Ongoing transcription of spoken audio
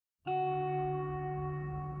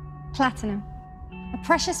Platinum, a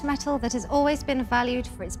precious metal that has always been valued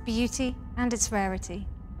for its beauty and its rarity.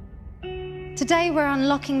 Today we're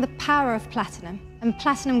unlocking the power of platinum and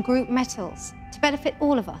platinum group metals to benefit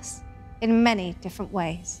all of us in many different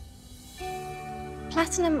ways.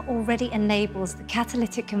 Platinum already enables the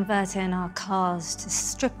catalytic converter in our cars to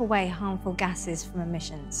strip away harmful gases from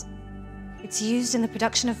emissions. It's used in the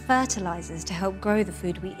production of fertilizers to help grow the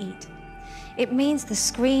food we eat. It means the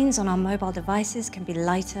screens on our mobile devices can be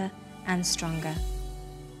lighter and stronger.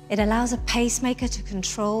 It allows a pacemaker to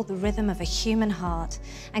control the rhythm of a human heart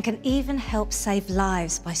and can even help save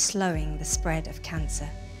lives by slowing the spread of cancer.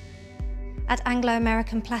 At Anglo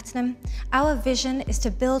American Platinum, our vision is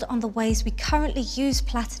to build on the ways we currently use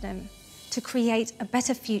platinum to create a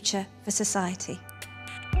better future for society.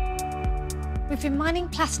 We've been mining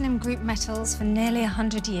platinum group metals for nearly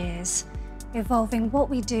 100 years, evolving what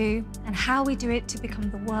we do and how we do it to become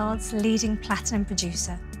the world's leading platinum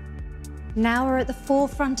producer. Now we're at the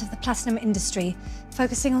forefront of the platinum industry,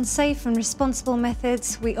 focusing on safe and responsible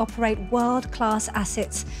methods. We operate world-class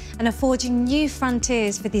assets and are forging new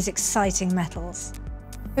frontiers for these exciting metals.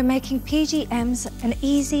 We're making PGMs an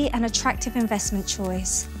easy and attractive investment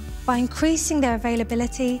choice by increasing their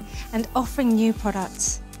availability and offering new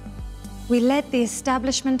products. We led the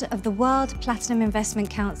establishment of the World Platinum Investment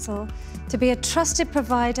Council to be a trusted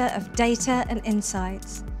provider of data and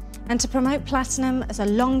insights, and to promote platinum as a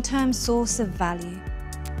long-term source of value.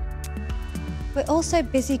 We're also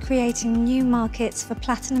busy creating new markets for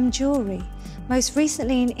platinum jewellery, most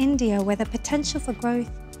recently in India, where the potential for growth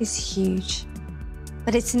is huge.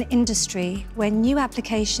 But it's an industry where new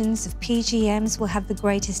applications of PGMs will have the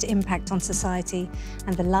greatest impact on society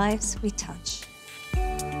and the lives we touch.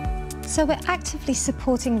 So we're actively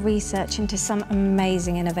supporting research into some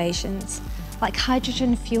amazing innovations, like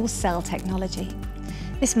hydrogen fuel cell technology.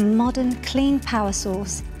 This modern, clean power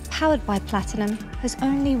source, powered by platinum, has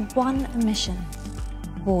only one emission: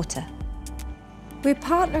 water. We're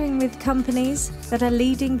partnering with companies that are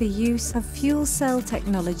leading the use of fuel cell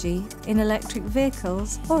technology in electric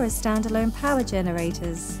vehicles or as standalone power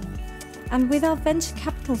generators. And with our venture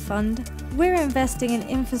capital fund, we're investing in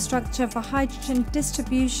infrastructure for hydrogen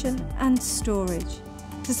distribution and storage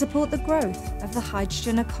to support the growth of the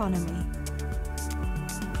hydrogen economy.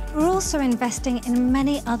 We're also investing in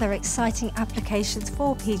many other exciting applications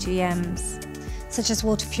for PGMs, such as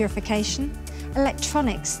water purification,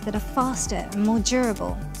 electronics that are faster and more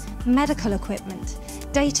durable, medical equipment,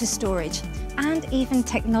 data storage, and even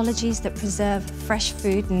technologies that preserve fresh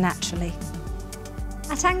food naturally.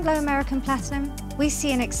 At Anglo American Platinum, we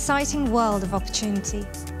see an exciting world of opportunity,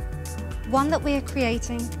 one that we are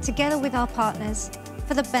creating together with our partners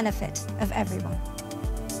for the benefit of everyone.